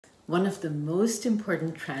One of the most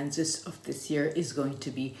important transits of this year is going to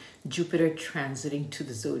be Jupiter transiting to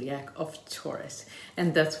the zodiac of Taurus.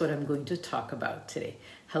 And that's what I'm going to talk about today.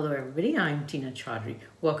 Hello everybody, I'm Tina Chaudhary.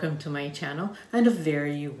 Welcome to my channel and a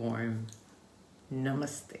very warm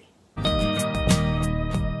namaste.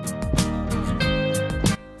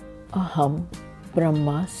 Aham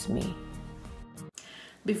Brahmasmi.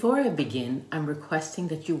 Before I begin, I'm requesting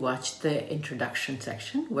that you watch the introduction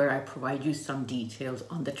section where I provide you some details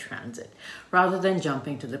on the transit rather than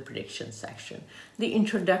jumping to the prediction section. The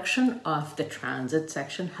introduction of the transit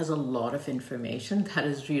section has a lot of information that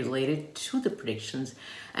is related to the predictions,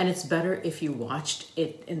 and it's better if you watched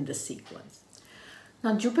it in the sequence.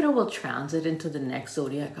 Now, Jupiter will transit into the next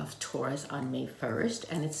zodiac of Taurus on May 1st,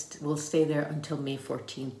 and it will stay there until May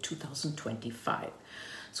 14th, 2025.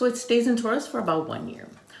 So it stays in Taurus for about 1 year.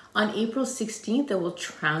 On April 16th, it will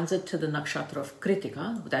transit to the nakshatra of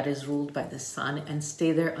Kritika, that is ruled by the sun, and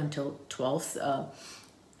stay there until 12th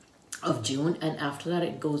of June. And after that,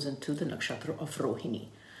 it goes into the nakshatra of Rohini.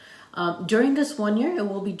 During this 1 year, it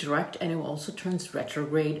will be direct, and it will also turns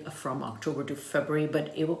retrograde from October to February,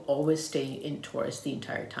 but it will always stay in Taurus the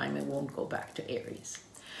entire time. It won't go back to Aries.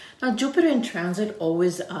 Now, Jupiter in transit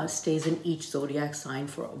always stays in each zodiac sign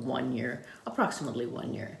for 1 year, approximately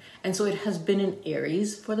 1 year. And so it has been in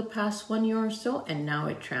Aries for the past 1 year or so, and now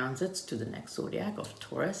it transits to the next zodiac of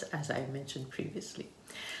Taurus, as I mentioned previously.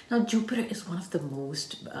 Now, Jupiter is one of the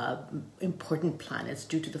most important planets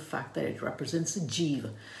due to the fact that it represents the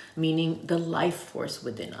Jiva, meaning the life force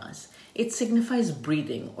within us. It signifies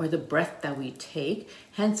breathing or the breath that we take,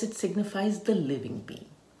 hence it signifies the living being.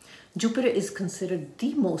 Jupiter is considered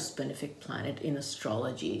the most benefic planet in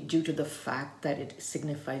astrology due to the fact that it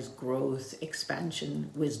signifies growth, expansion,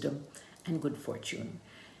 wisdom, and good fortune.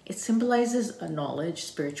 It symbolizes a knowledge,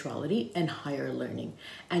 spirituality, and higher learning,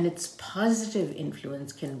 and its positive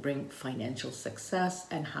influence can bring financial success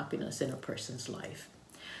and happiness in a person's life.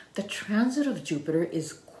 The transit of Jupiter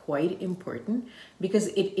is quite important because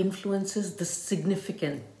it influences the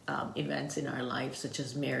significant events in our lives, such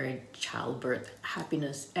as marriage, childbirth,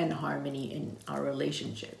 happiness, and harmony in our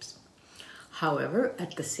relationships. However,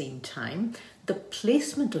 at the same time, the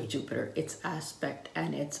placement of Jupiter, its aspect,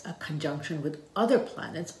 and its conjunction with other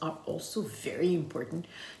planets are also very important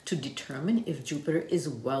to determine if Jupiter is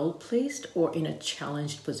well placed or in a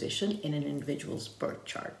challenged position in an individual's birth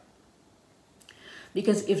chart.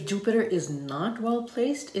 Because if Jupiter is not well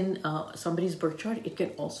placed in somebody's birth chart, it can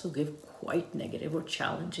also give quite negative or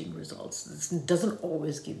challenging results. This doesn't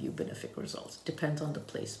always give you benefic results. Depends on the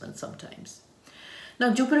placement sometimes.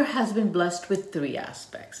 Now, Jupiter has been blessed with 3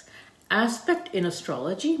 aspects. Aspect in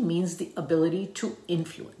astrology means the ability to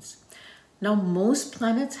influence. Now, most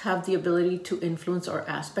planets have the ability to influence or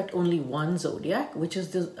aspect only one zodiac, which is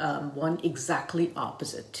the one exactly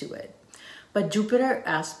opposite to it. But Jupiter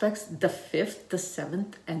aspects the 5th, the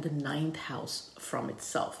 7th, and the 9th house from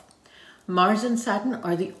itself. Mars and Saturn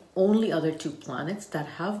are the only other 2 planets that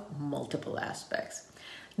have multiple aspects.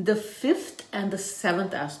 The 5th and the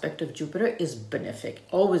 7th aspect of Jupiter is benefic,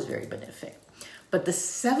 always very benefic. But the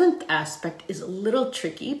 7th aspect is a little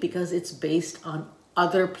tricky because it's based on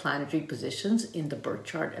other planetary positions in the birth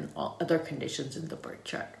chart and all other conditions in the birth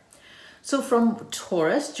chart. So from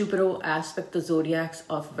Taurus, Jupiter will aspect the zodiacs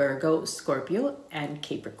of Virgo, Scorpio, and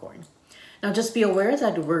Capricorn. Now, just be aware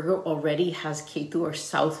that Virgo already has Ketu or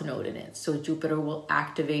South Node in it. So Jupiter will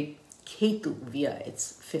activate Ketu via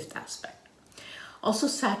its 5th aspect. Also,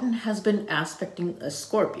 Saturn has been aspecting a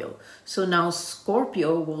Scorpio. So now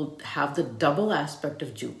Scorpio will have the double aspect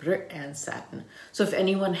of Jupiter and Saturn. So if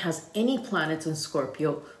anyone has any planets in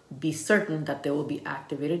Scorpio, be certain that they will be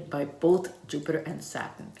activated by both Jupiter and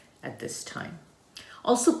Saturn at this time.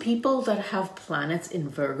 Also, people that have planets in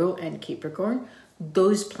Virgo and Capricorn,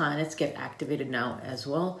 those planets get activated now as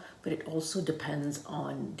well, but it also depends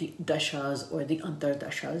on the dashas or the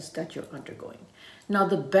antardashas that you're undergoing. Now,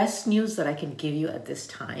 the best news that I can give you at this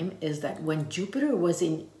time is that when Jupiter was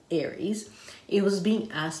in Aries, it was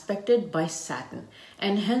being aspected by Saturn,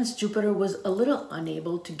 and hence Jupiter was a little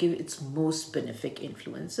unable to give its most benefic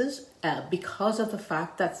influences because of the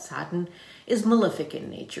fact that Saturn is malefic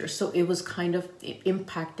in nature. So it was kind of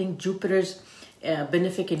impacting Jupiter's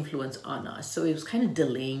benefic influence on us. So it was kind of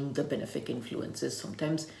delaying the benefic influences,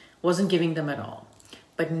 sometimes wasn't giving them at all.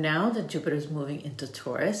 But now that Jupiter is moving into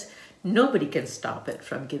Taurus, nobody can stop it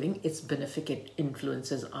from giving its benefic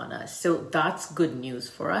influences on us. So that's good news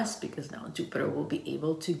for us because now Jupiter will be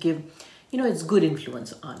able to give, its good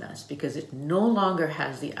influence on us because it no longer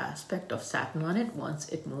has the aspect of Saturn on it once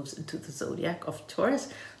it moves into the zodiac of Taurus.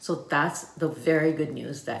 So that's the very good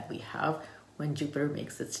news that we have when Jupiter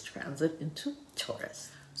makes its transit into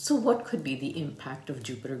Taurus. So what could be the impact of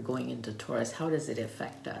Jupiter going into Taurus? How does it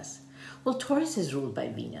affect us? Well, Taurus is ruled by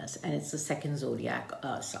Venus and it's the second zodiac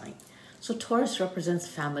sign. So Taurus represents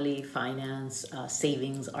family, finance,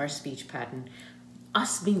 savings, our speech pattern,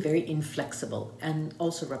 us being very inflexible, and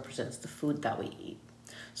also represents the food that we eat.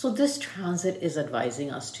 So this transit is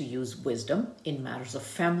advising us to use wisdom in matters of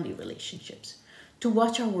family relationships, to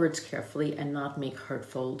watch our words carefully and not make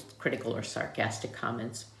hurtful, critical, or sarcastic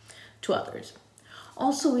comments to others.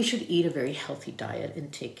 Also, we should eat a very healthy diet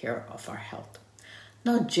and take care of our health.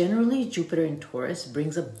 Now, generally, Jupiter in Taurus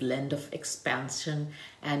brings a blend of expansion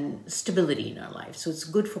and stability in our life. So it's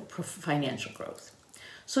good for financial growth.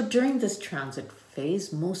 So during this transit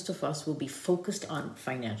phase, most of us will be focused on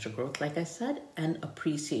financial growth, like I said, and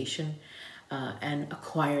appreciation and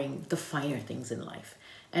acquiring the finer things in life.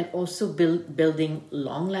 And also building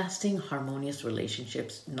long-lasting, harmonious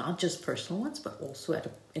relationships, not just personal ones, but also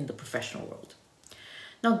in the professional world.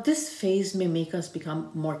 Now, this phase may make us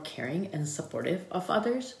become more caring and supportive of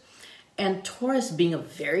others. And Taurus being a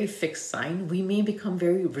very fixed sign, we may become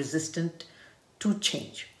very resistant to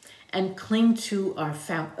change and cling to our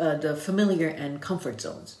the familiar and comfort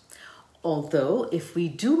zones. Although, if we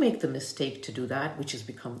do make the mistake to do that, which is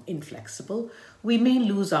become inflexible, we may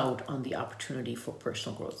lose out on the opportunity for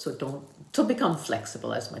personal growth. So become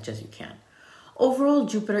flexible as much as you can. Overall,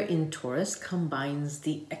 Jupiter in Taurus combines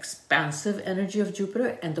the expansive energy of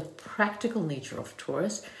Jupiter and the practical nature of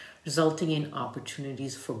Taurus, resulting in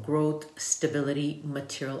opportunities for growth, stability,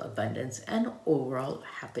 material abundance, and overall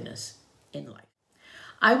happiness in life.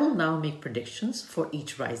 I will now make predictions for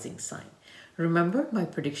each rising sign. Remember, my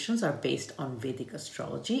predictions are based on Vedic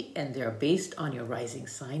astrology and they are based on your rising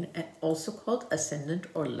sign, and also called ascendant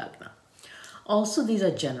or lagna. Also, these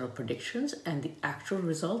are general predictions and the actual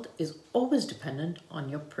result is always dependent on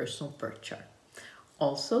your personal birth chart.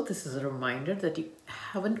 Also, this is a reminder that if you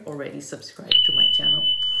haven't already subscribed to my channel,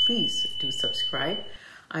 please do subscribe.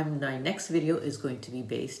 My next video is going to be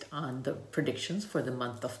based on the predictions for the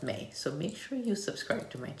month of May. So make sure you subscribe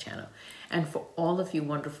to my channel. And for all of you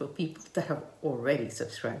wonderful people that have already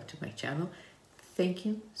subscribed to my channel, thank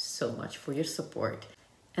you so much for your support.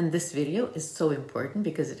 And this video is so important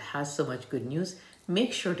because it has so much good news.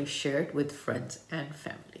 Make sure to share it with friends and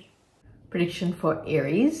family. Prediction for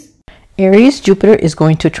Aries. Aries, Jupiter is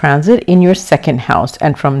going to transit in your second house,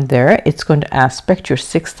 and from there it's going to aspect your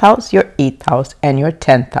 6th house, your 8th house, and your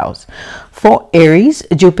 10th house. For Aries,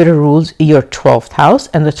 Jupiter rules your 12th house,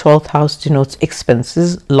 and the 12th house denotes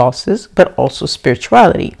expenses, losses, but also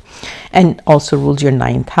spirituality, and also rules your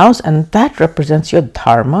 9th house, and that represents your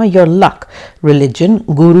dharma, your luck, religion,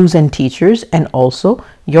 gurus and teachers, and also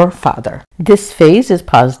your father. This phase is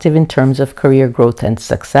positive in terms of career growth and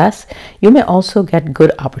success. You may also get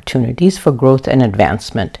good opportunities for growth and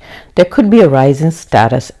advancement. There could be a rise in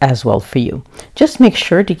status as well for you. Just make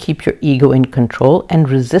sure to keep your ego in control and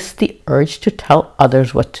resist the urge to tell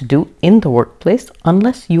others what to do in the workplace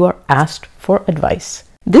unless you are asked for advice.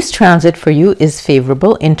 This transit for you is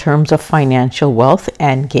favorable in terms of financial wealth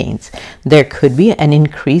and gains. There could be an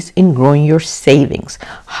increase in growing your savings.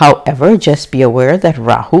 However, just be aware that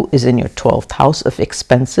Rahu is in your 12th house of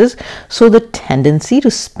expenses, so the tendency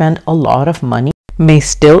to spend a lot of money may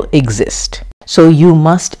still exist. So you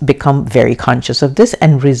must become very conscious of this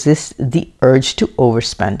and resist the urge to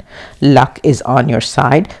overspend. Luck is on your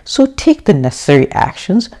side, so take the necessary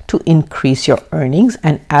actions to increase your earnings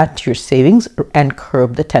and add to your savings and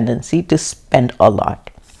curb the tendency to spend a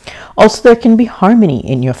lot. Also, there can be harmony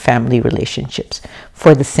in your family relationships.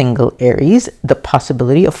 For the single Aries, the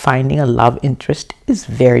possibility of finding a love interest is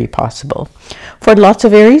very possible. For lots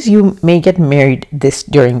of Aries, you may get married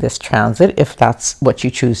during this transit if that's what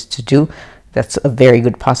you choose to do. That's a very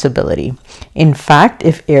good possibility. In fact,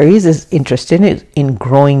 if Aries is interested in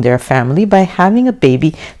growing their family by having a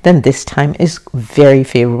baby, then this time is very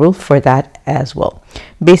favorable for that as well.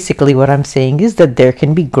 Basically, what I'm saying is that there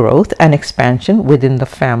can be growth and expansion within the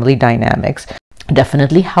family dynamics.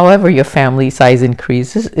 Definitely, however your family size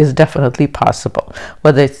increases is definitely possible,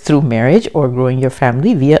 whether it's through marriage or growing your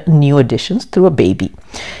family via new additions through a baby.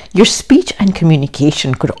 Your speech and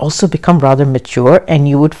communication could also become rather mature, and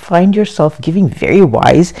you would find yourself giving very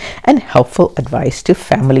wise and helpful advice to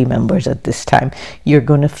family members at this time. You're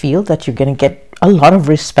going to feel that you're going to get a lot of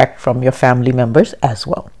respect from your family members as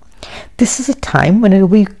well. This is a time when it will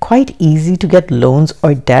be quite easy to get loans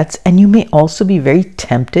or debts, and you may also be very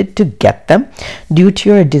tempted to get them due to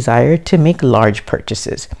your desire to make large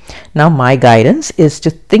purchases. Now, my guidance is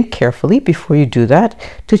to think carefully before you do that,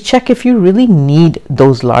 to check if you really need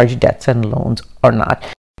those large debts and loans or not.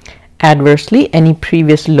 Adversely, any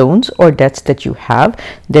previous loans or debts that you have,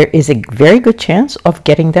 there is a very good chance of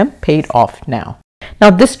getting them paid off now. Now,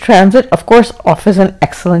 this transit, of course, offers an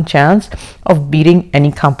excellent chance of beating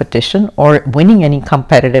any competition or winning any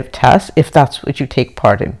competitive tasks if that's what you take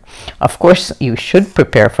part in. Of course, you should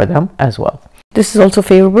prepare for them as well. This is also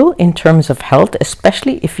favorable in terms of health,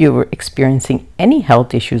 especially if you were experiencing any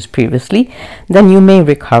health issues previously. Then you may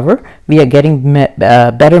recover via getting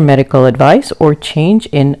better medical advice or change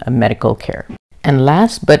in medical care. And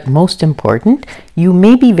last but most important, you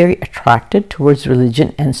may be very attracted towards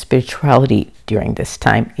religion and spirituality during this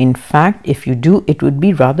time. In fact, if you do, it would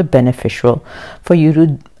be rather beneficial for you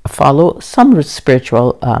to follow some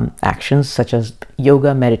spiritual actions such as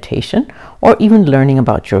yoga, meditation, or even learning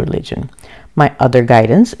about your religion. My other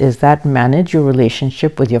guidance is that manage your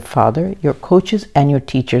relationship with your father, your coaches, and your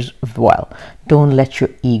teachers well. Don't let your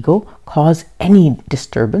ego cause any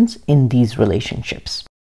disturbance in these relationships.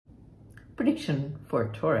 Prediction for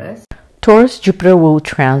Taurus. Taurus, Jupiter will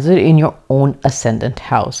transit in your own ascendant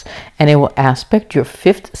house, and it will aspect your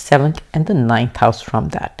 5th, 7th, and the 9th house from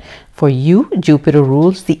that. For you, Jupiter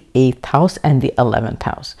rules the 8th house and the 11th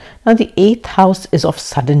house. Now, the 8th house is of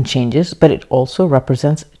sudden changes, but it also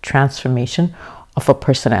represents transformation of a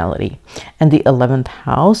personality. And the 11th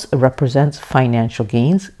house represents financial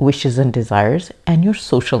gains, wishes and desires, and your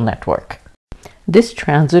social network. This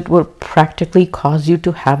transit will practically cause you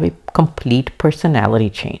to have a complete personality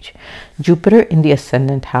change. Jupiter in the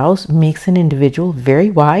ascendant house makes an individual very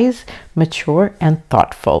wise, mature, and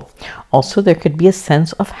thoughtful. Also, there could be a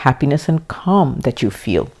sense of happiness and calm that you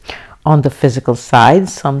feel. On the physical side,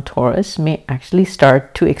 some Taurus may actually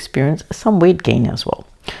start to experience some weight gain as well.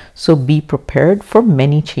 So be prepared for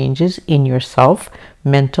many changes in yourself,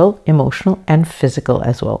 mental, emotional, and physical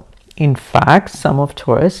as well. In fact, some of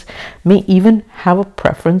Taurus may even have a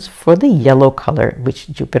preference for the yellow color, which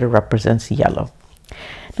Jupiter represents yellow.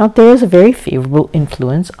 Now, there is a very favorable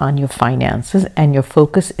influence on your finances, and your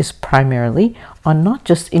focus is primarily on not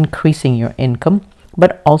just increasing your income,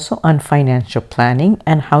 but also on financial planning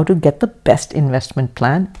and how to get the best investment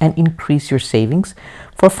plan and increase your savings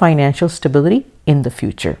for financial stability in the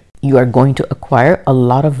future. You are going to acquire a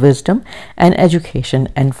lot of wisdom and education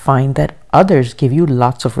and find that others give you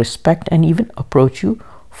lots of respect and even approach you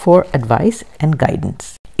for advice and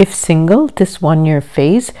guidance. If single, this 1 year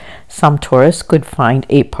phase, some Taurus could find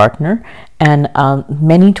a partner, and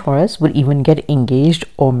many Taurus would even get engaged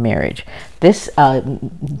or married. This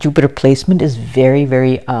Jupiter placement is very,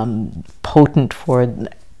 very potent for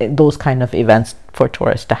those kind of events for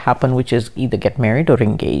Taurus to happen, which is either get married or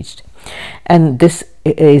engaged. And this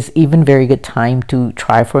is even very good time to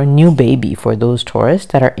try for a new baby for those Taurus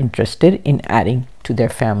that are interested in adding to their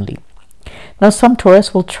family. Now, some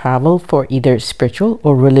Taurus will travel for either spiritual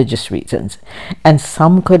or religious reasons, and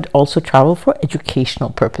some could also travel for educational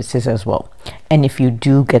purposes as well. And if you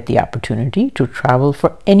do get the opportunity to travel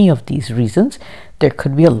for any of these reasons, there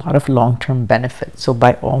could be a lot of long-term benefits. So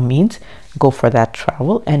by all means, go for that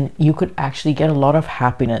travel, and you could actually get a lot of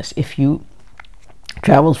happiness if you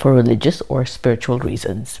travel for religious or spiritual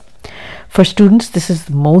reasons. For students, this is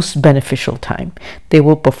the most beneficial time. They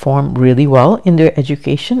will perform really well in their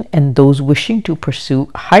education, and those wishing to pursue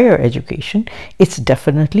higher education, it's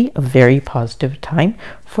definitely a very positive time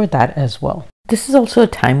for that as well. This is also a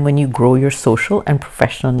time when you grow your social and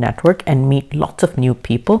professional network and meet lots of new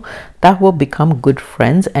people that will become good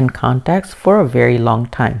friends and contacts for a very long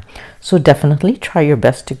time. So definitely try your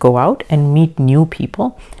best to go out and meet new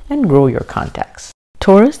people and grow your contacts.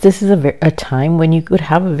 Taurus, this is a time when you could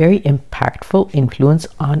have a very impactful influence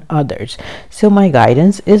on others. So my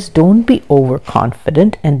guidance is don't be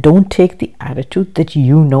overconfident and don't take the attitude that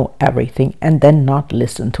you know everything and then not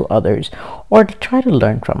listen to others or to try to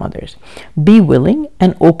learn from others. Be willing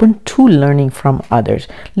and open to learning from others.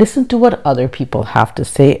 Listen to what other people have to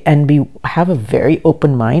say and have a very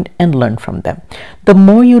open mind and learn from them. The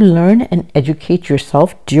more you learn and educate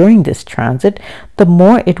yourself during this transit, the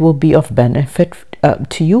more it will be of benefit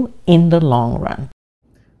to you in the long run.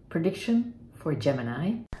 Prediction for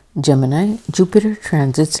Gemini. Gemini, Jupiter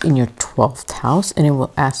transits in your 12th house, and it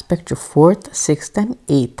will aspect your 4th, 6th, and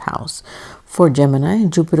 8th house. For Gemini,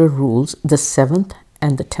 Jupiter rules the 7th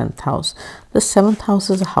and the 10th house. The 7th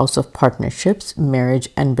house is a house of partnerships, marriage,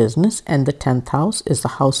 and business, and the 10th house is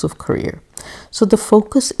the house of career. So the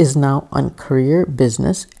focus is now on career,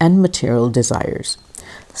 business, and material desires.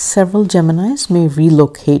 Several Geminis may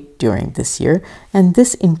relocate during this year, and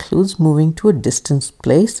this includes moving to a distant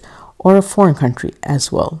place or a foreign country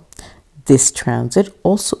as well. This transit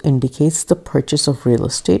also indicates the purchase of real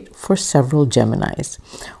estate for several Geminis,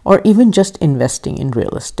 or even just investing in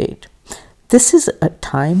real estate. This is a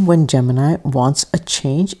time when Gemini wants a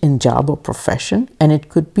change in job or profession, and it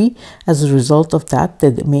could be as a result of that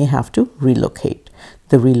they may have to relocate.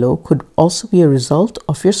 The reload could also be a result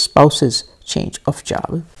of your spouse's change of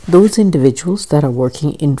job. Those individuals that are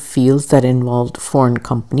working in fields that involved foreign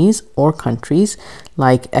companies or countries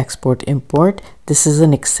like export-import, this is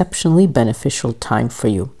an exceptionally beneficial time for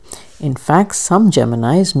you. In fact, some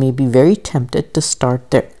Geminis may be very tempted to start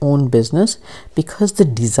their own business because the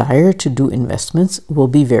desire to do investments will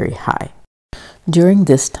be very high. During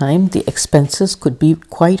this time, the expenses could be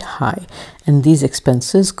quite high, and these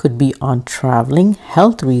expenses could be on traveling,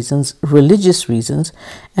 health reasons, religious reasons,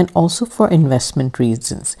 and also for investment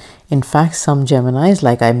reasons. In fact, some Geminis,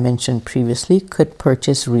 like I mentioned previously, could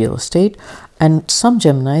purchase real estate, and some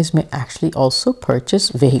Geminis may actually also purchase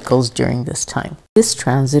vehicles during this time. This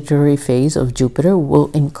transitory phase of Jupiter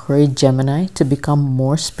will encourage Gemini to become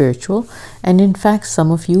more spiritual, and in fact,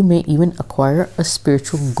 some of you may even acquire a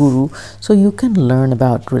spiritual guru so you can learn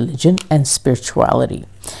about religion and spirituality.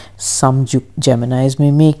 Some Geminis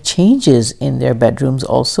may make changes in their bedrooms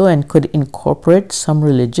also and could incorporate some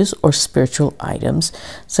religious or spiritual items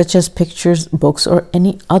such as pictures, books, or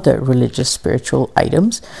any other religious spiritual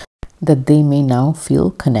items that they may now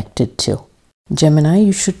feel connected to. Gemini,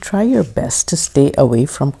 you should try your best to stay away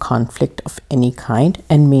from conflict of any kind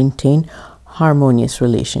and maintain harmonious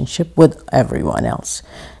relationship with everyone else.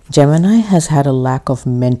 Gemini has had a lack of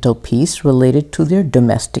mental peace related to their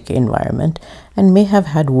domestic environment and may have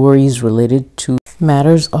had worries related to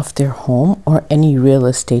matters of their home or any real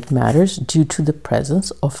estate matters due to the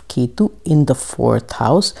presence of Ketu in the 4th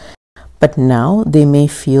house. But now they may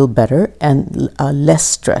feel better and less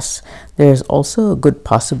stress. There is also a good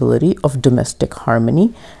possibility of domestic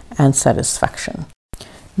harmony and satisfaction.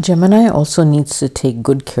 Gemini also needs to take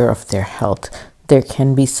good care of their health. There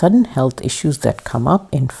can be sudden health issues that come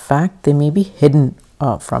up. In fact, they may be hidden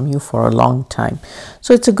from you for a long time.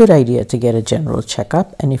 So it's a good idea to get a general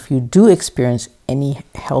checkup. And if you do experience any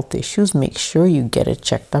health issues, make sure you get it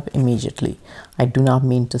checked up immediately. I do not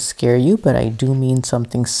mean to scare you, but I do mean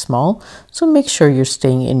something small. So make sure you're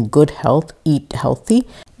staying in good health, eat healthy,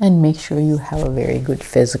 and make sure you have a very good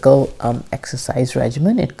physical exercise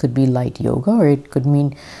regimen. It could be light yoga, or it could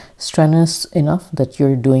mean strenuous enough that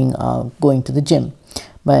you're doing going to the gym.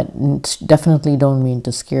 But definitely don't mean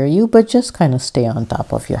to scare you, but just kind of stay on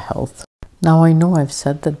top of your health. Now, I know I've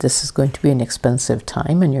said that this is going to be an expensive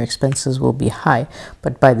time and your expenses will be high,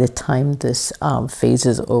 but by the time this phase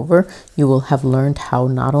is over, you will have learned how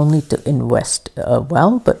not only to invest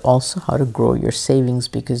well, but also how to grow your savings,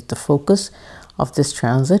 because the focus of this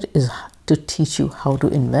transit is to teach you how to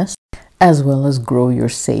invest as well as grow your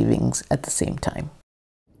savings at the same time.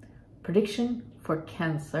 Prediction for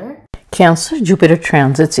Cancer. Cancer, Jupiter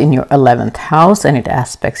transits in your 11th house and it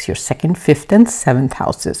aspects your 2nd, 5th, and 7th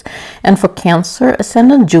houses. And for Cancer,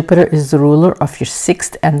 Ascendant Jupiter is the ruler of your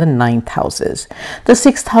 6th and the 9th houses. The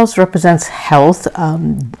 6th house represents health,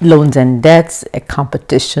 loans and debts, a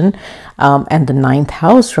competition, and the 9th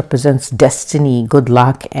house represents destiny, good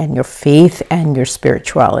luck, and your faith and your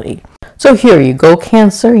spirituality. So here you go,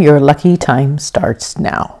 Cancer, your lucky time starts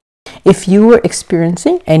now. If you were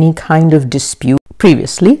experiencing any kind of dispute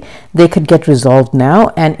previously, they could get resolved now,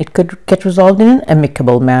 and it could get resolved in an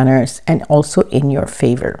amicable manner and also in your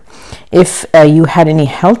favor. If you had any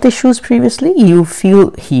health issues previously, you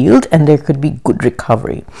feel healed and there could be good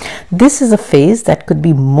recovery. This is a phase that could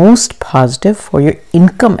be most positive for your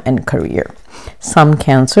income and career. Some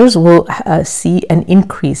Cancers will see an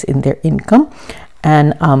increase in their income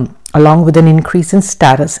and along with an increase in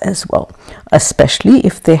status as well, especially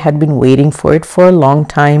if they had been waiting for it for a long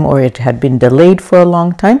time or it had been delayed for a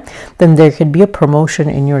long time, then there could be a promotion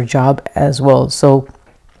in your job as well. So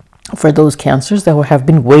for those Cancers that have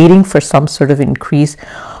been waiting for some sort of increase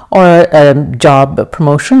or job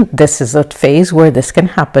promotion, this is a phase where this can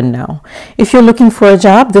happen now. If you're looking for a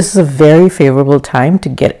job, this is a very favorable time to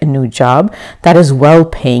get a new job that is well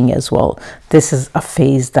paying as well. This is a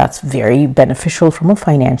phase that's very beneficial from a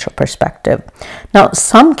financial perspective. Now,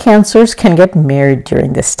 some Cancers can get married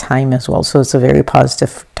during this time as well, so it's a very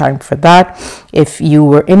positive time for that. If you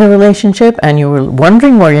were in a relationship and you were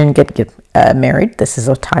wondering where you're going to get married, this is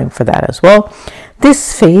a time for that as well.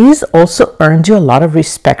 This phase also earns you a lot of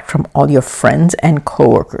respect from all your friends and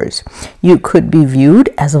coworkers. You could be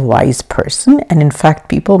viewed as a wise person, and in fact,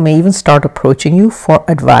 people may even start approaching you for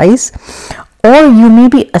advice, or you may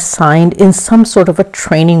be assigned in some sort of a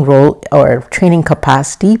training role or training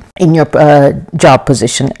capacity in your job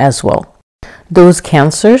position as well. Those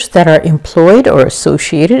Cancers that are employed or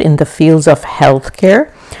associated in the fields of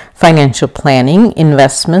healthcare, financial planning,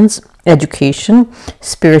 investments, education,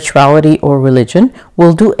 spirituality, or religion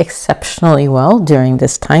will do exceptionally well during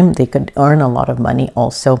this time. They could earn a lot of money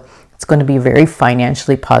also. It's going to be a very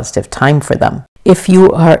financially positive time for them. If you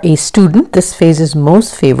are a student, this phase is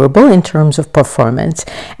most favorable in terms of performance.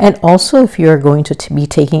 And also if you're going to be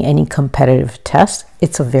taking any competitive tests,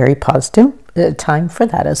 it's a very positive time for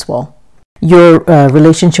that as well. Your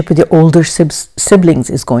relationship with your older siblings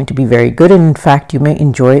is going to be very good, and in fact you may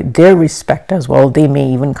enjoy their respect as well. They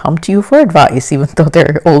may even come to you for advice even though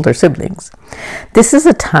they're older siblings. This is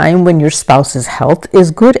a time when your spouse's health is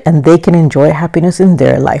good and they can enjoy happiness in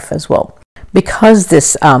their life as well. Because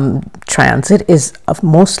this transit is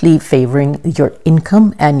mostly favoring your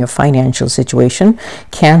income and your financial situation,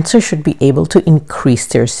 Cancer should be able to increase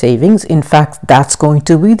their savings. In fact, that's going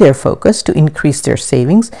to be their focus, to increase their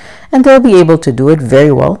savings, and they'll be able to do it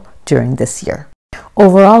very well during this year.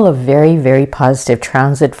 Overall, a very, very positive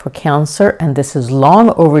transit for Cancer, and this is long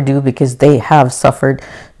overdue because they have suffered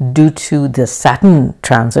due to the Saturn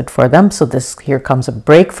transit for them. So here comes a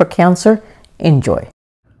break for Cancer. Enjoy.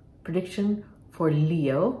 Prediction for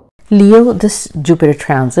Leo. Leo, this Jupiter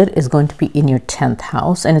transit is going to be in your 10th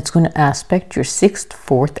house, and it's going to aspect your 6th,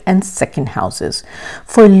 4th, and 2nd houses.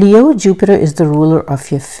 For Leo, Jupiter is the ruler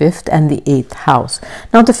of your 5th and the 8th house.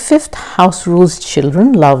 Now, the 5th house rules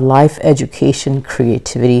children, love, life, education,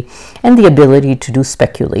 creativity, and the ability to do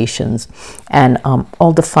speculations and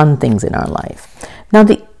all the fun things in our life. Now,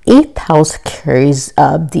 the 8th house carries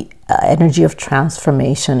the energy of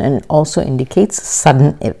transformation, and it also indicates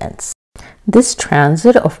sudden events. This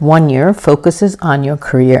transit of 1 year focuses on your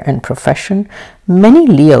career and profession. Many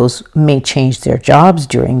Leos may change their jobs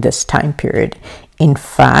during this time period. In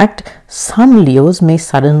fact, some Leos may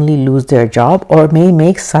suddenly lose their job or may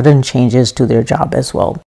make sudden changes to their job as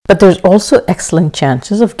well. But there's also excellent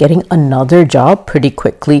chances of getting another job pretty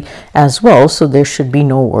quickly as well, so there should be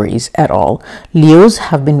no worries at all. Leos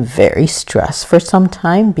have been very stressed for some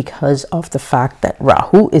time because of the fact that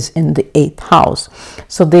Rahu is in the 8th house.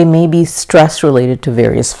 So they may be stress related to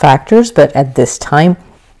various factors, but at this time,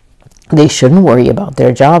 they shouldn't worry about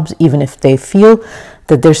their jobs, even if they feel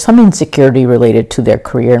that there's some insecurity related to their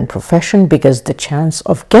career and profession, because the chance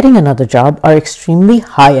of getting another job are extremely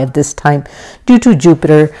high at this time due to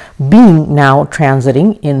Jupiter being now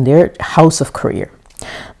transiting in their house of career.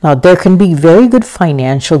 Now, there can be very good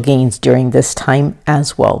financial gains during this time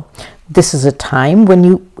as well. This is a time when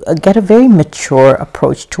you get a very mature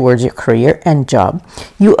approach towards your career and job.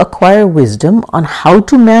 You acquire wisdom on how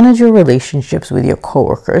to manage your relationships with your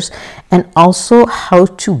coworkers and also how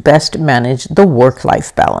to best manage the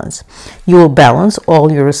work-life balance. You will balance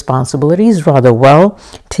all your responsibilities rather well,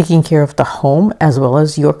 taking care of the home as well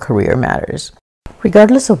as your career matters.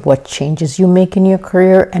 Regardless of what changes you make in your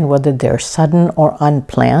career and whether they're sudden or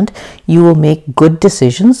unplanned, you will make good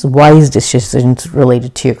decisions, wise decisions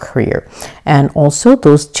related to your career. And also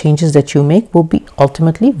those changes that you make will be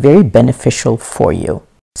ultimately very beneficial for you.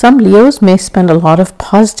 Some Leos may spend a lot of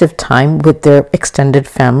positive time with their extended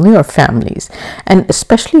family or families, and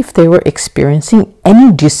especially if they were experiencing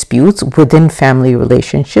any disputes within family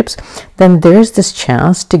relationships, then there's this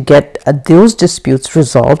chance to get those disputes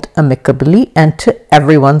resolved amicably and to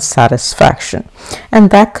everyone's satisfaction. And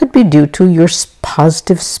that could be due to your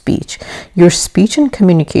positive speech. Your speech and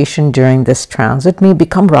communication during this transit may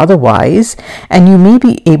become rather wise, and you may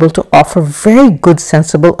be able to offer very good,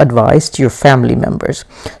 sensible advice to your family members.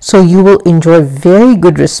 So you will enjoy very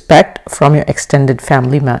good respect from your extended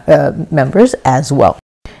family members as well.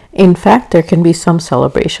 In fact, there can be some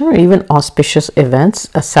celebration or even auspicious events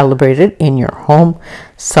celebrated in your home.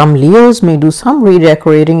 Some Leos may do some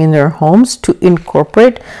redecorating in their homes to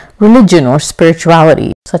incorporate religion or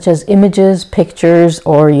spirituality, such as images, pictures,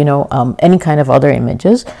 or any kind of other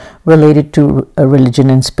images related to religion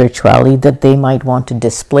and spirituality that they might want to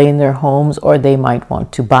display in their homes, or they might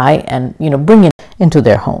want to buy and bring it into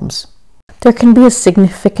their homes. There can be a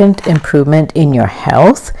significant improvement in your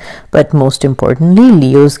health, but most importantly,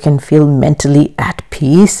 Leos can feel mentally at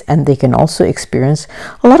peace, and they can also experience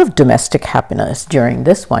a lot of domestic happiness during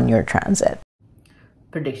this 1 year transit.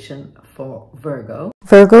 Prediction for Virgo.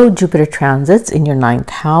 Virgo, Jupiter transits in your 9th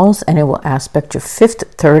house, and it will aspect your 5th,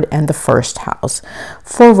 3rd, and the 1st house.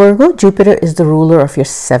 For Virgo, Jupiter is the ruler of your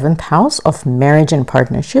 7th house of marriage and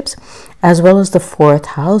partnerships, as well as the 4th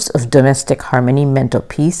house of domestic harmony, mental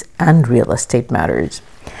peace, and real estate matters.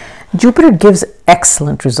 Jupiter gives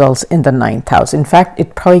excellent results in the ninth house. In fact,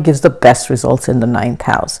 it probably gives the best results in the ninth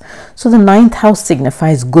house. So the ninth house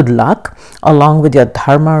signifies good luck along with your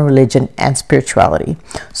dharma, religion, and spirituality.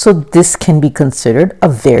 So this can be considered a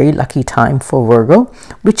very lucky time for Virgo,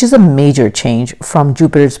 which is a major change from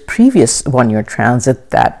Jupiter's previous one-year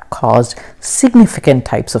transit that caused significant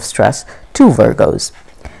types of stress to Virgos.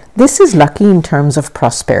 This is lucky in terms of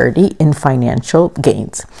prosperity in financial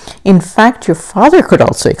gains. In fact, your father could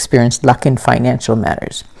also experience luck in financial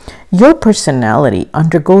matters. Your personality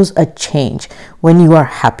undergoes a change when you are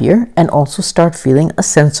happier and also start feeling a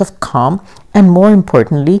sense of calm and, more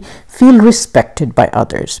importantly, feel respected by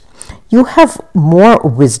others. You have more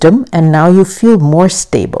wisdom and now you feel more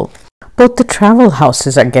stable. Both the travel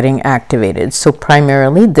houses are getting activated, so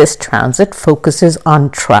primarily this transit focuses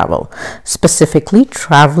on travel, specifically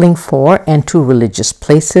traveling for and to religious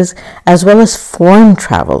places, as well as foreign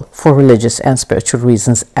travel for religious and spiritual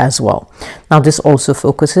reasons as well. Now this also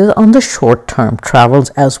focuses on the short-term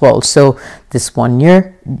travels as well, so this 1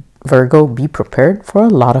 year, Virgo, be prepared for a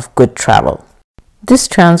lot of good travel. This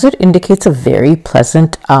transit indicates a very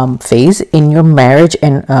pleasant phase in your marriage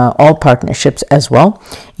and all partnerships as well.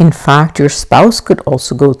 In fact, your spouse could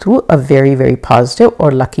also go through a very, very positive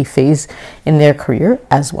or lucky phase in their career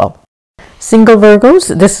as well. Single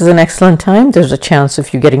Virgos, this is an excellent time. There's a chance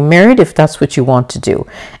of you getting married if that's what you want to do.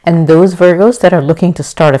 And those Virgos that are looking to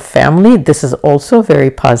start a family, this is also a very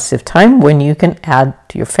positive time when you can add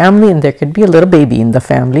to your family and there could be a little baby in the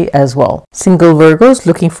family as well. Single Virgos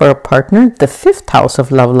looking for a partner, the 5th house of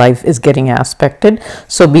love life is getting aspected.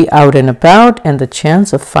 So be out and about, and the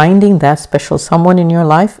chance of finding that special someone in your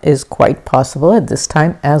life is quite possible at this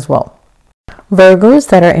time as well. Virgos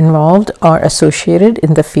that are involved are associated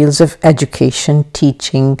in the fields of education,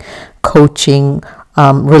 teaching, coaching,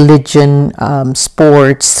 religion,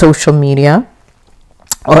 sports, social media,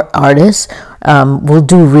 or artists will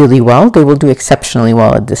do really well. They will do exceptionally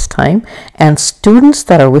well at this time. And students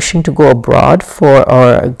that are wishing to go abroad for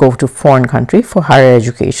or go to foreign country for higher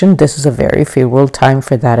education, this is a very favorable time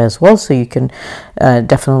for that as well. So you can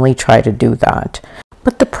definitely try to do that.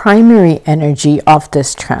 But the primary energy of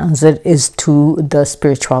this transit is to the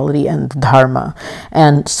spirituality and the dharma.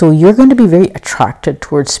 And so you're going to be very attracted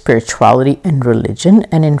towards spirituality and religion.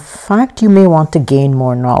 And in fact, you may want to gain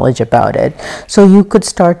more knowledge about it. So you could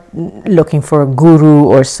start looking for a guru,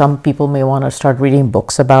 or some people may want to start reading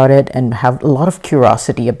books about it and have a lot of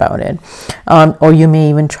curiosity about it. Or you may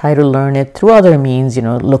even try to learn it through other means,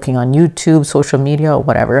 looking on YouTube, social media, or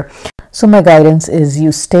whatever. So my guidance is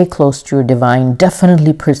you stay close to your divine,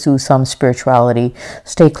 definitely pursue some spirituality,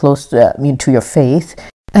 stay close to your faith,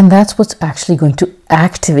 and that's what's actually going to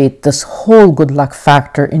activate this whole good luck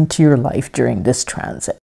factor into your life during this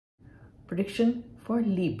transit. Prediction for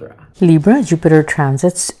Libra. Libra, Jupiter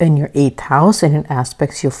transits in your 8th house and it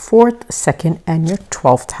aspects your 4th, 2nd, and your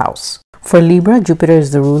 12th house. For Libra, Jupiter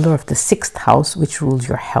is the ruler of the 6th house, which rules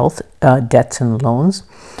your health, debts and loans,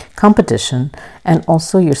 competition, and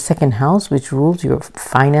also your 2nd house, which rules your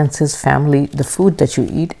finances, family, the food that you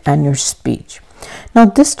eat, and your speech. Now,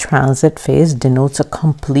 this transit phase denotes a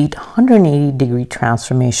complete 180-degree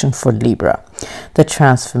transformation for Libra. The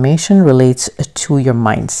transformation relates to your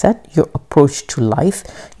mindset, your approach to life,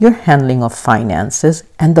 your handling of finances,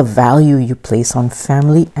 and the value you place on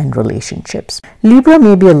family and relationships. Libra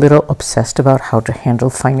may be a little obsessed about how to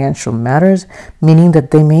handle financial matters, meaning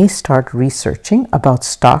that they may start researching about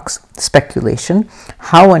stocks, speculation,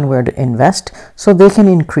 how and where to invest so they can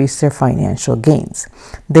increase their financial gains.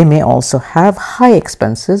 They may also have high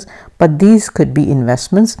expenses, but these could be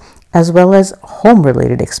investments as well as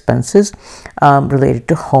home-related expenses related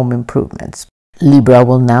to home improvements. Libra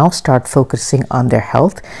will now start focusing on their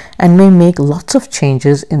health and may make lots of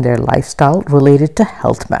changes in their lifestyle related to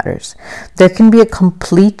health matters. There can be a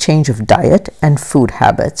complete change of diet and food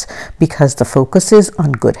habits because the focus is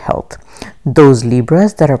on good health. Those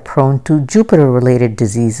Libras that are prone to Jupiter-related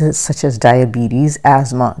diseases such as diabetes,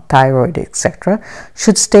 asthma, thyroid, etc.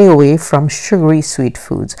 should stay away from sugary sweet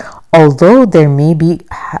foods, although there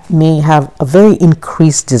may have a very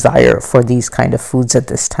increased desire for these kind of foods at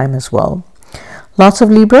this time as well. Lots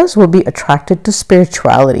of Libras will be attracted to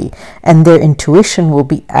spirituality and their intuition will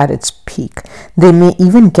be at its peak. They may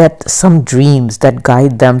even get some dreams that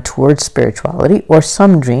guide them towards spirituality, or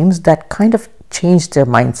some dreams that kind of change their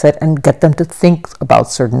mindset and get them to think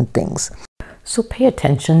about certain things. So pay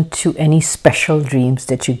attention to any special dreams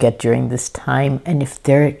that you get during this time, and if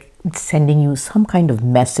they're sending you some kind of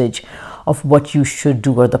message of what you should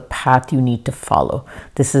do or the path you need to follow,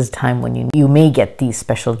 this is time when you may get these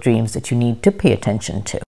special dreams that you need to pay attention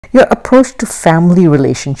to. Your approach to family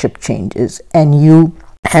relationship changes and you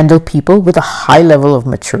handle people with a high level of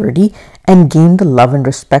maturity, and gain the love and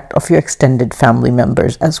respect of your extended family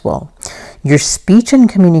members as well. Your speech and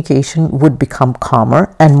communication would become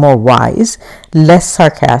calmer and more wise, less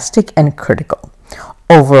sarcastic and critical.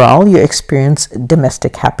 Overall, you experience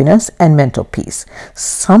domestic happiness and mental peace.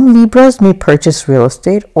 Some Libras may purchase real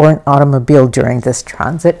estate or an automobile during this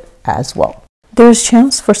transit as well. There is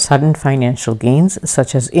chance for sudden financial gains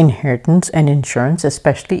such as inheritance and insurance,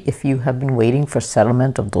 especially if you have been waiting for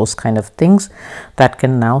settlement of those kind of things that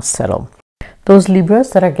can now settle. Those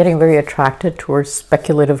Libras that are getting very attracted towards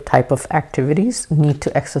speculative type of activities need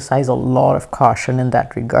to exercise a lot of caution in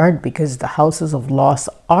that regard, because the houses of loss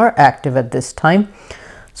are active at this time.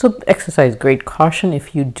 So exercise great caution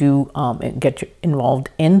if you do get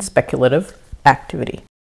involved in speculative activity.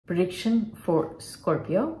 Prediction for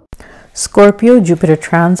Scorpio. Scorpio, Jupiter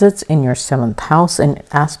transits in your 7th house and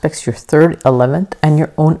aspects your 3rd, 11th, and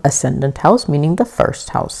your own ascendant house, meaning the 1st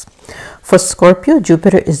house. For Scorpio,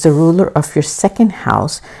 Jupiter is the ruler of your 2nd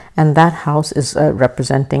house, and that house is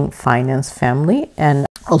representing finance, family, and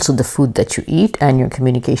also the food that you eat and your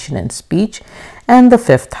communication and speech. And the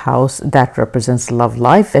 5th house that represents love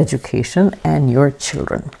life, education, and your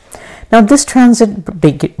children. Now, this transit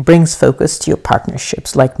brings focus to your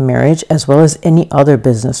partnerships like marriage, as well as any other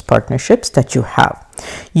business partnerships that you have.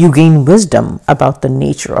 You gain wisdom about the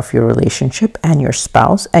nature of your relationship and your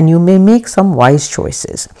spouse, and you may make some wise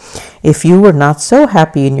choices. If you were not so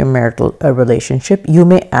happy in your marital relationship, you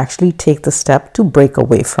may actually take the step to break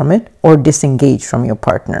away from it or disengage from your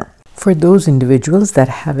partner. For those individuals that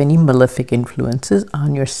have any malefic influences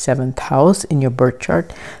on your 7th house in your birth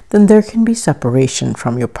chart, then there can be separation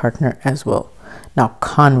from your partner as well. Now,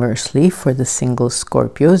 conversely, for the single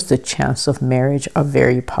Scorpios, the chance of marriage are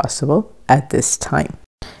very possible at this time.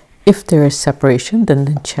 If there is separation, then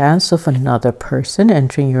the chance of another person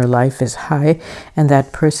entering your life is high, and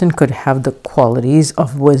that person could have the qualities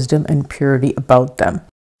of wisdom and purity about them.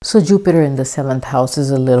 So Jupiter in the 7th house is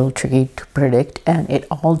a little tricky to predict, and it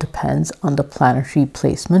all depends on the planetary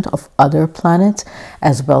placement of other planets,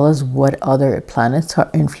 as well as what other planets are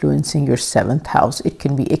influencing your 7th house. It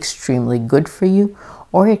can be extremely good for you,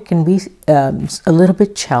 or it can be a little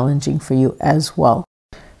bit challenging for you as well.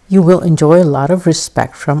 You will enjoy a lot of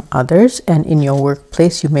respect from others, and in your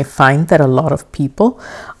workplace, you may find that a lot of people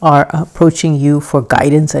are approaching you for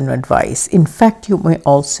guidance and advice. In fact, you may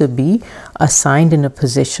also be assigned in a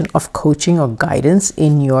position of coaching or guidance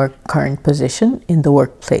in your current position in the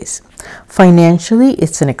workplace. Financially,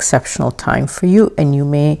 it's an exceptional time for you, and you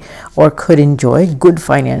may or could enjoy good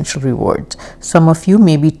financial rewards. Some of you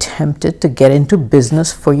may be tempted to get into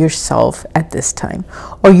business for yourself at this time,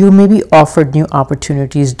 or you may be offered new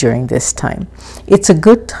opportunities during this time. It's a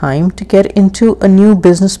good time to get into a new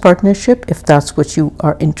business partnership if that's what you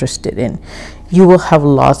are interested in. You will have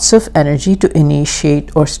lots of energy to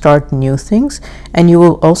initiate or start new things, and you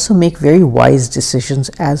will also make very wise decisions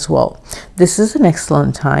as well. This is an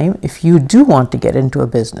excellent time if you do want to get into a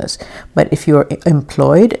business, but if you're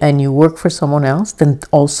employed and you work for someone else, then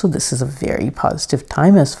also this is a very positive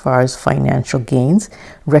time as far as financial gains,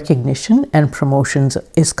 recognition, and promotions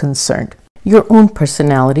is concerned. Your own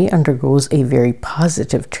personality undergoes a very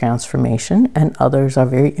positive transformation, and others are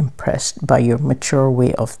very impressed by your mature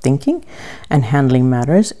way of thinking and handling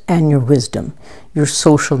matters and your wisdom. Your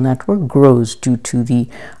social network grows due to the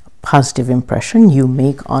positive impression you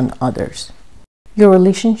make on others. Your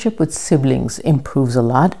relationship with siblings improves a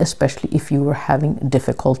lot, especially if you were having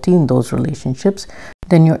difficulty in those relationships.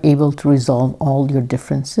 Then you're able to resolve all your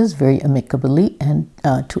differences very amicably and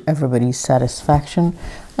to everybody's satisfaction,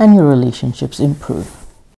 and your relationships improve.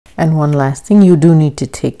 And one last thing, you do need to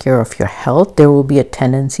take care of your health. There will be a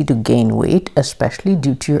tendency to gain weight, especially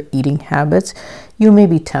due to your eating habits. You may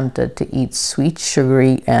be tempted to eat sweet,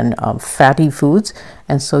 sugary, and fatty foods,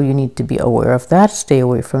 and so you need to be aware of that. Stay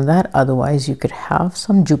away from that. Otherwise, you could have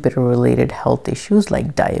some Jupiter-related health issues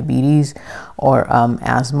like diabetes or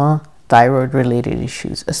asthma, thyroid-related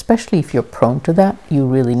issues. Especially if you're prone to that, you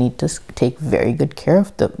really need to take very good care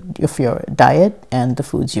of your diet and the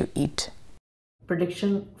foods you eat.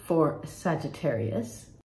 Prediction for Sagittarius.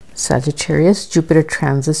 Sagittarius, Jupiter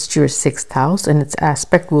transits to your 6th house, and its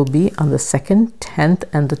aspect will be on the 2nd, 10th,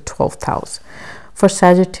 and the 12th house. For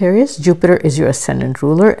Sagittarius, Jupiter is your ascendant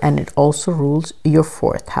ruler, and it also rules your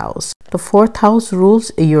 4th house. The 4th house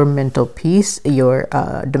rules your mental peace, your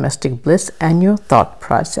domestic bliss, and your thought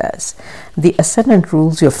process. The ascendant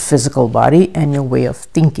rules your physical body and your way of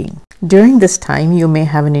thinking. During this time, you may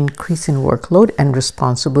have an increase in workload and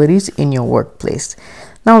responsibilities in your workplace.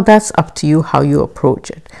 Now, that's up to you how you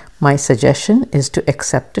approach it. My suggestion is to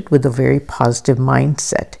accept it with a very positive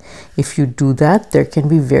mindset. If you do that, there can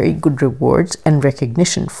be very good rewards and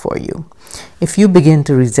recognition for you. If you begin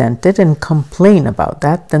to resent it and complain about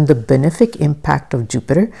that, then the benefic impact of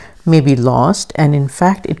Jupiter may be lost, and in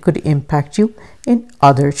fact, it could impact you in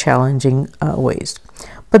other challenging ways.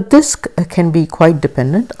 But this can be quite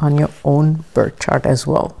dependent on your own birth chart as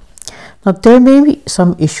well. Now, there may be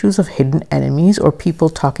some issues of hidden enemies or people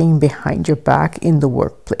talking behind your back in the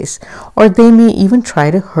workplace, or they may even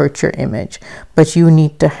try to hurt your image, but you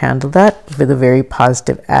need to handle that with a very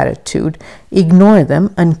positive attitude. Ignore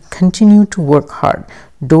them and continue to work hard.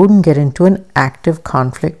 Don't get into an active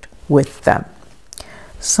conflict with them.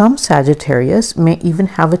 Some Sagittarius may even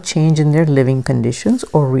have a change in their living conditions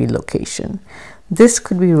or relocation. This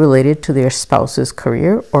could be related to their spouse's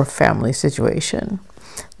career or family situation.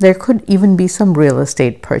 There could even be some real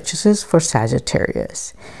estate purchases for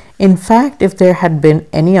Sagittarius. In fact, if there had been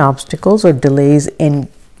any obstacles or delays in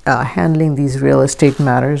handling these real estate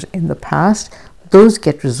matters in the past, those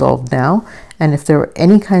get resolved now. And if there were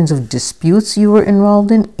any kinds of disputes you were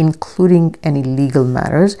involved in, including any legal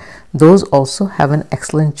matters, those also have an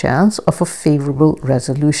excellent chance of a favorable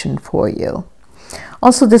resolution for you.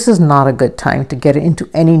 Also, this is not a good time to get into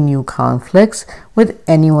any new conflicts with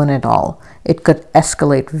anyone at all. It could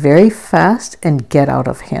escalate very fast and get out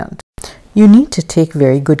of hand. You need to take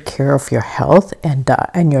very good care of your health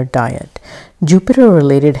and your diet.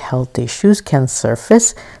 Jupiter-related health issues can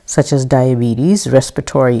surface, such as diabetes,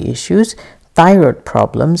 respiratory issues, thyroid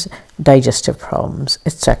problems, digestive problems,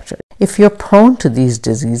 etc. If you're prone to these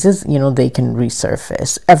diseases, they can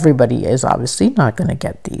resurface. Everybody is obviously not going to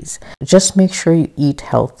get these. Just make sure you eat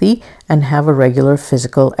healthy and have a regular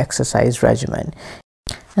physical exercise regimen.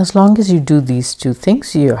 As long as you do these two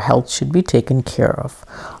things, your health should be taken care of.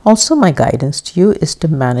 Also, my guidance to you is to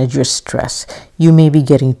manage your stress. You may be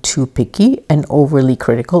getting too picky and overly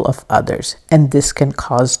critical of others, and this can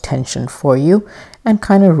cause tension for you and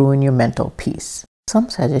kind of ruin your mental peace. Some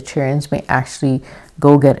Sagittarians may actually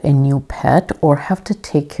go get a new pet or have to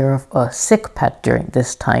take care of a sick pet during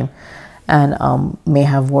this time, and may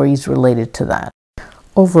have worries related to that.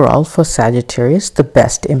 Overall, for Sagittarius, the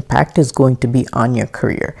best impact is going to be on your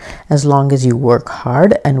career. As long as you work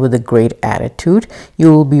hard and with a great attitude,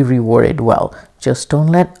 you will be rewarded well. Just don't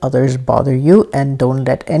let others bother you, and don't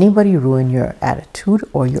let anybody ruin your attitude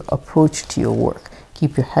or your approach to your work.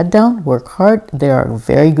 Keep your head down, work hard. There are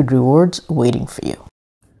very good rewards waiting for you.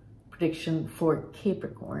 Prediction for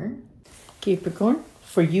Capricorn. Capricorn,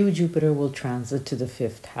 for you, Jupiter will transit to the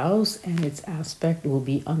 5th house, and its aspect will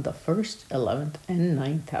be on the 1st, 11th, and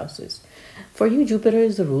 9th houses. For you, Jupiter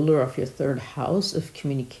is the ruler of your 3rd house of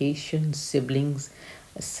communication, siblings,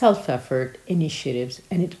 self-effort, initiatives,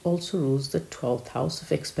 and it also rules the 12th house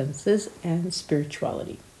of expenses and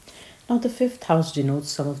spirituality. Now, the 5th house denotes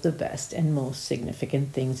some of the best and most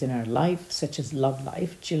significant things in our life, such as love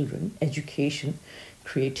life, children, education,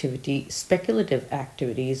 creativity, speculative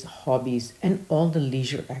activities, hobbies, and all the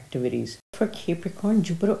leisure activities. For Capricorn,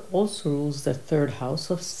 Jupiter also rules the 3rd house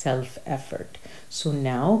of self-effort. So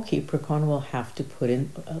now Capricorn will have to put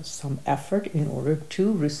in some effort in order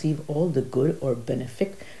to receive all the good or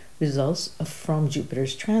benefic results from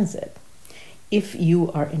Jupiter's transit. If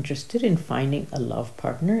you are interested in finding a love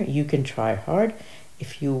partner, you can try hard.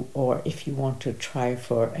 If you want to try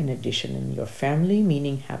for an addition in your family,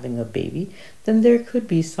 meaning having a baby, then there could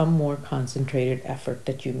be some more concentrated effort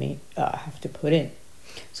that you may have to put in.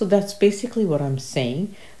 So that's basically what I'm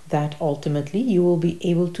saying, that ultimately you will be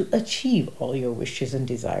able to achieve all your wishes and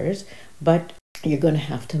desires, but you're going to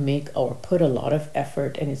have to make or put a lot of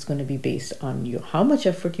effort, and it's going to be based on how much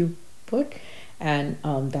effort you put. And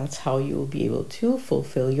that's how you will be able to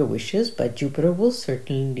fulfill your wishes. But Jupiter will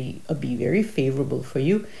certainly be very favorable for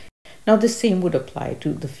you. Now, the same would apply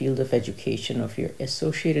to the field of education. If you're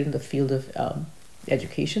associated in the field of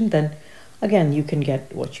education, then again, you can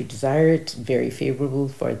get what you desire. It's very favorable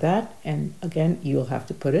for that. And again, you'll have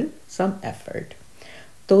to put in some effort.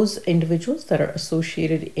 Those individuals that are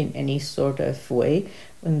associated in any sort of way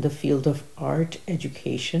in the field of art,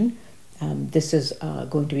 education, this is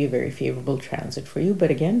going to be a very favorable transit for you.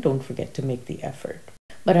 But again, don't forget to make the effort.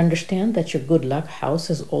 But understand that your good luck house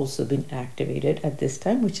has also been activated at this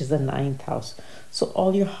time, which is the 9th house. So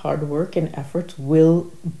all your hard work and efforts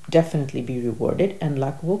will definitely be rewarded, and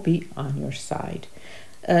luck will be on your side.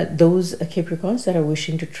 Those Capricorns that are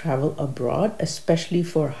wishing to travel abroad, especially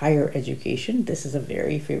for higher education, this is a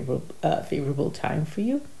very favorable time for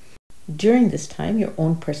you. During this time, your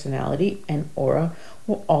own personality and aura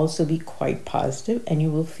will also be quite positive, and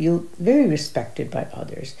you will feel very respected by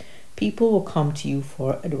others. People will come to you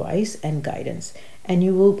for advice and guidance, and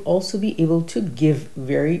you will also be able to give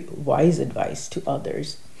very wise advice to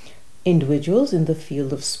others. Individuals in the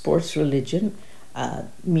field of sports, religion,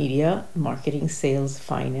 media, marketing, sales,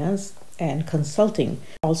 finance, and consulting,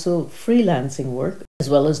 also freelancing work, as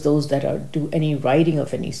well as those that do any writing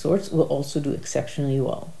of any sorts, will also do exceptionally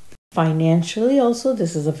well. Financially, also,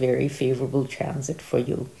 this is a very favorable transit for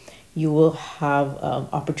you. You will have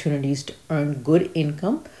opportunities to earn good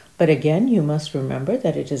income, but again, you must remember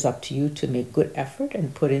that it is up to you to make good effort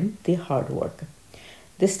and put in the hard work.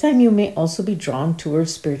 This time, you may also be drawn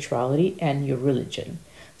towards spirituality and your religion.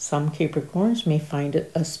 Some Capricorns may find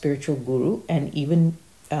a spiritual guru and even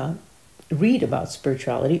read about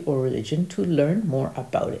spirituality or religion to learn more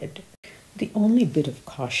about it. The only bit of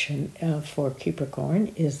caution for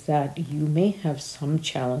Capricorn is that you may have some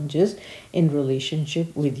challenges in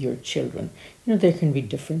relationship with your children. There can be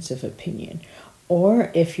difference of opinion.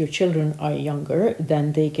 Or if your children are younger,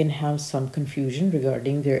 then they can have some confusion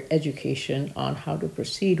regarding their education on how to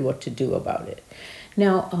proceed, what to do about it.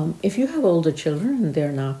 Now, if you have older children and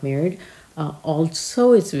they're not married,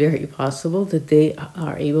 also it's very possible that they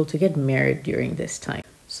are able to get married during this time.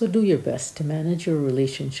 So do your best to manage your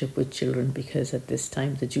relationship with children, because at this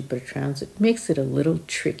time the Jupiter transit makes it a little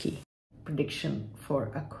tricky. Prediction for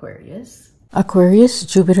Aquarius. Aquarius,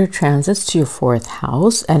 Jupiter transits to your 4th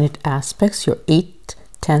house and it aspects your 8th,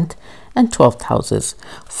 10th, and 12th houses.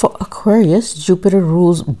 For Aquarius, Jupiter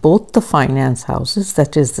rules both the finance houses,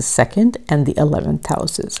 that is the 2nd and the 11th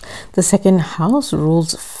houses. The 2nd house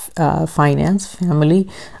rules finance, family,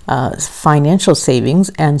 financial savings,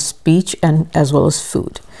 and speech, and as well as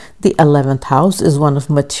food. The 11th house is one of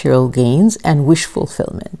material gains and wish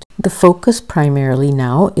fulfillment. The focus primarily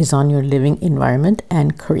now is on your living environment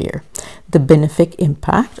and career. The benefic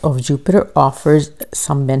impact of Jupiter offers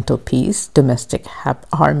some mental peace, domestic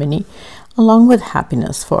harmony, along with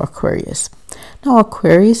happiness for Aquarius. Now,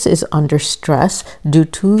 Aquarius is under stress due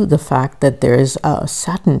to the fact that there is a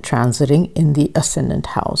Saturn transiting in the ascendant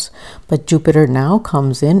house. But Jupiter now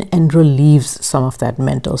comes in and relieves some of that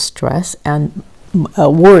mental stress and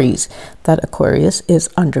worries that Aquarius is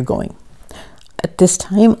undergoing. At this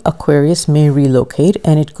time, Aquarius may relocate,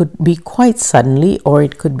 and it could be quite suddenly, or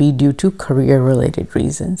it could be due to career-related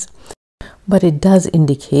reasons. But it does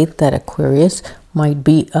indicate that Aquarius might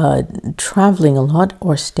be traveling a lot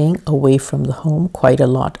or staying away from the home quite a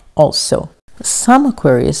lot also. Some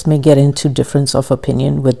Aquarius may get into difference of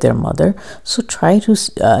opinion with their mother, so try to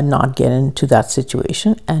not get into that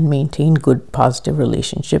situation and maintain good positive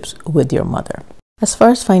relationships with your mother. As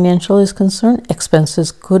far as financial is concerned,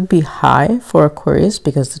 expenses could be high for Aquarius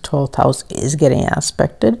because the 12th house is getting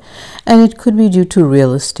aspected, and it could be due to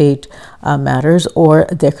real estate matters, or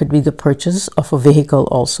there could be the purchase of a vehicle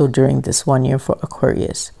also during this 1 year for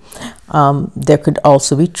Aquarius. There could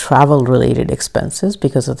also be travel related expenses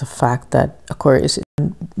because of the fact that Aquarius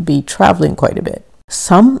can be traveling quite a bit.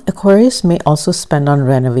 Some Aquarius may also spend on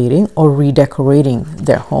renovating or redecorating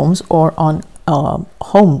their homes, or on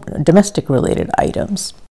home domestic related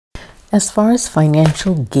items. As far as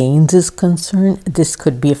financial gains is concerned, this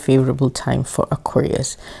could be a favorable time for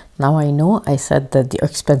Aquarius. Now, I know I said that the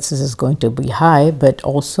expenses is going to be high, but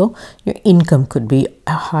also your income could be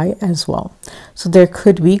high as well. So there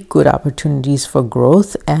could be good opportunities for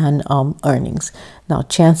growth and earnings. Now,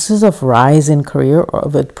 chances of rise in career or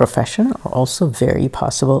with profession are also very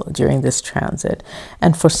possible during this transit.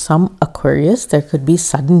 And for some Aquarius, there could be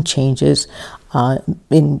sudden changes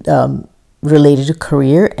related to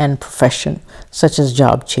career and profession, such as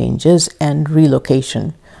job changes and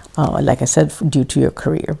relocation, like I said, due to your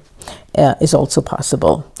career, is also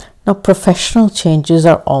possible. Now, professional changes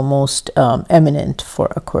are almost imminent for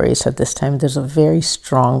Aquarius at this time. There's a very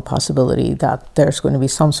strong possibility that there's going to be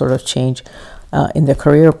some sort of change in their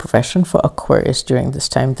career or profession for Aquarius during this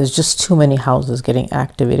time. There's just too many houses getting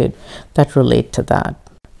activated that relate to that.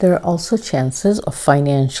 There are also chances of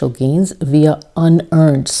financial gains via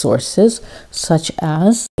unearned sources, such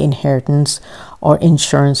as inheritance or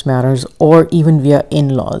insurance matters, or even via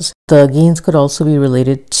in-laws. The gains could also be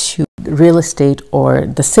related to real estate or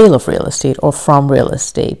the sale of real estate or from real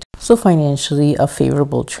estate. So financially, a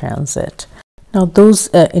favorable transit. Now, those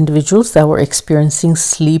individuals that were experiencing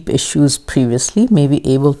sleep issues previously may be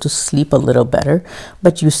able to sleep a little better,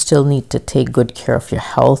 but you still need to take good care of your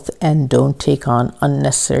health and don't take on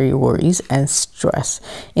unnecessary worries and stress.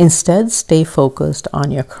 Instead, stay focused on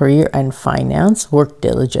your career and finance, work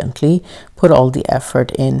diligently, put all the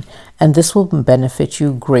effort in, and this will benefit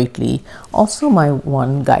you greatly. Also, my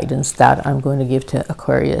one guidance that I'm going to give to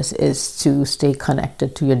Aquarius is to stay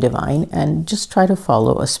connected to your divine and just try to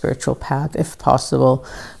follow a spiritual path if possible,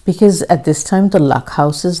 because at this time the luck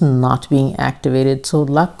house is not being activated, so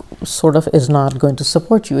luck sort of is not going to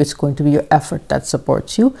support you. It's going to be your effort that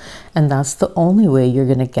supports you, and that's the only way you're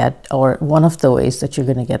going to get, or one of the ways that you're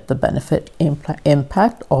going to get the benefit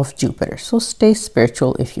impact of Jupiter. So stay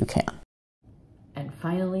spiritual if you can. And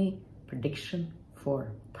finally, prediction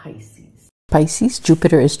for Pisces. Pisces,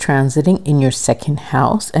 Jupiter is transiting in your second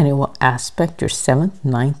house, and it will aspect your 7th,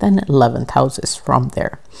 9th, and 11th houses from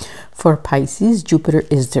there. For Pisces, Jupiter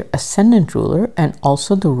is their ascendant ruler and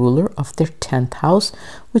also the ruler of their 10th house,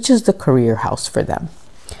 which is the career house for them.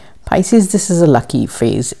 Pisces, this is a lucky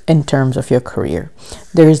phase in terms of your career.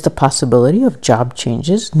 There is the possibility of job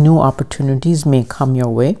changes, new opportunities may come your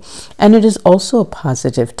way, and it is also a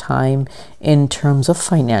positive time in terms of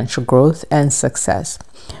financial growth and success.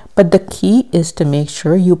 But the key is to make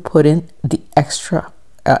sure you put in the extra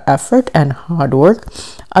effort and hard work.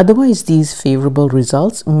 Otherwise, these favorable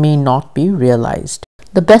results may not be realized.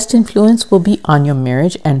 The best influence will be on your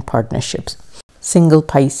marriage and partnerships. Single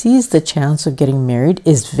Pisces, the chance of getting married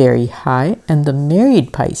is very high, and the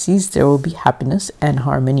married Pisces, there will be happiness and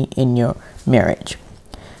harmony in your marriage.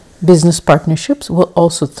 Business partnerships will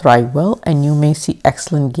also thrive well, and you may see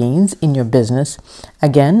excellent gains in your business.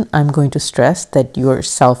 Again, I'm going to stress that your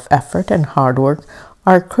self-effort and hard work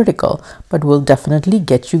are critical, but will definitely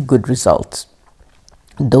get you good results.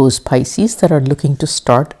 Those Pisces that are looking to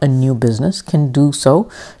start a new business can do so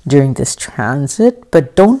during this transit,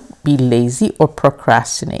 but don't be lazy or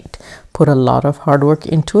procrastinate. Put a lot of hard work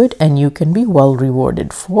into it, and you can be well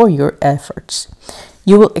rewarded for your efforts.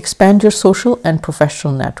 You will expand your social and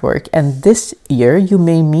professional network, and this year you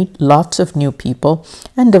may meet lots of new people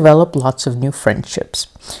and develop lots of new friendships.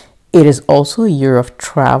 It is also a year of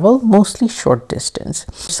travel, mostly short distance.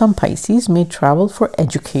 Some Pisces may travel for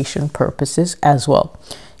education purposes as well.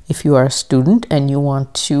 If you are a student and you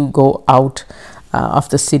want to go out of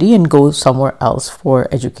the city and go somewhere else for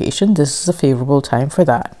education, this is a favorable time for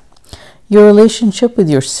that. Your relationship with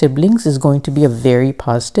your siblings is going to be a very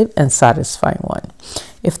positive and satisfying one.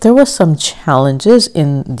 If there were some challenges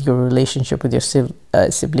in your relationship with your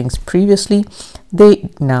siblings previously, they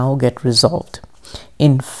now get resolved.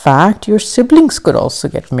 In fact, your siblings could also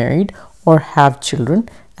get married or have children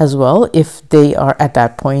as well if they are at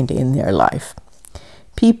that point in their life.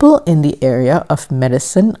 People in the area of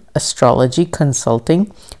medicine, astrology, consulting,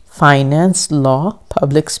 finance, law,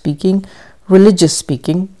 public speaking, religious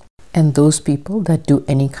speaking, and those people that do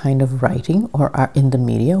any kind of writing or are in the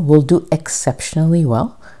media will do exceptionally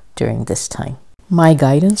well during this time. My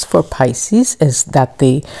guidance for Pisces is that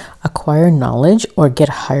they acquire knowledge or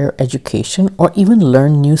get higher education or even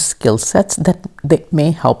learn new skill sets that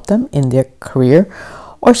may help them in their career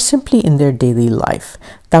or simply in their daily life.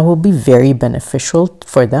 That will be very beneficial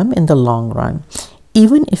for them in the long run.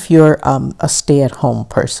 Even if you're a stay-at-home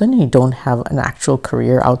person, you don't have an actual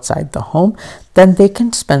career outside the home, then they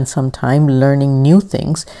can spend some time learning new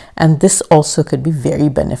things, and this also could be very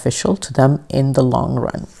beneficial to them in the long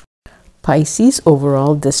run. Pisces,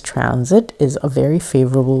 overall, this transit is a very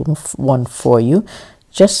favorable one for you.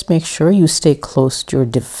 Just make sure you stay close to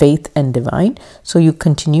your faith and divine so you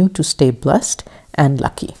continue to stay blessed and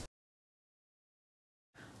lucky.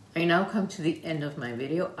 I now come to the end of my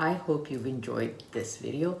video. I hope you've enjoyed this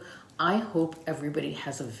video. I hope everybody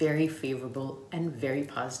has a very favorable and very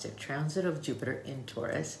positive transit of Jupiter in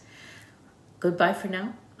Taurus. Goodbye for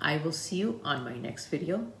now. I will see you on my next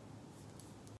video.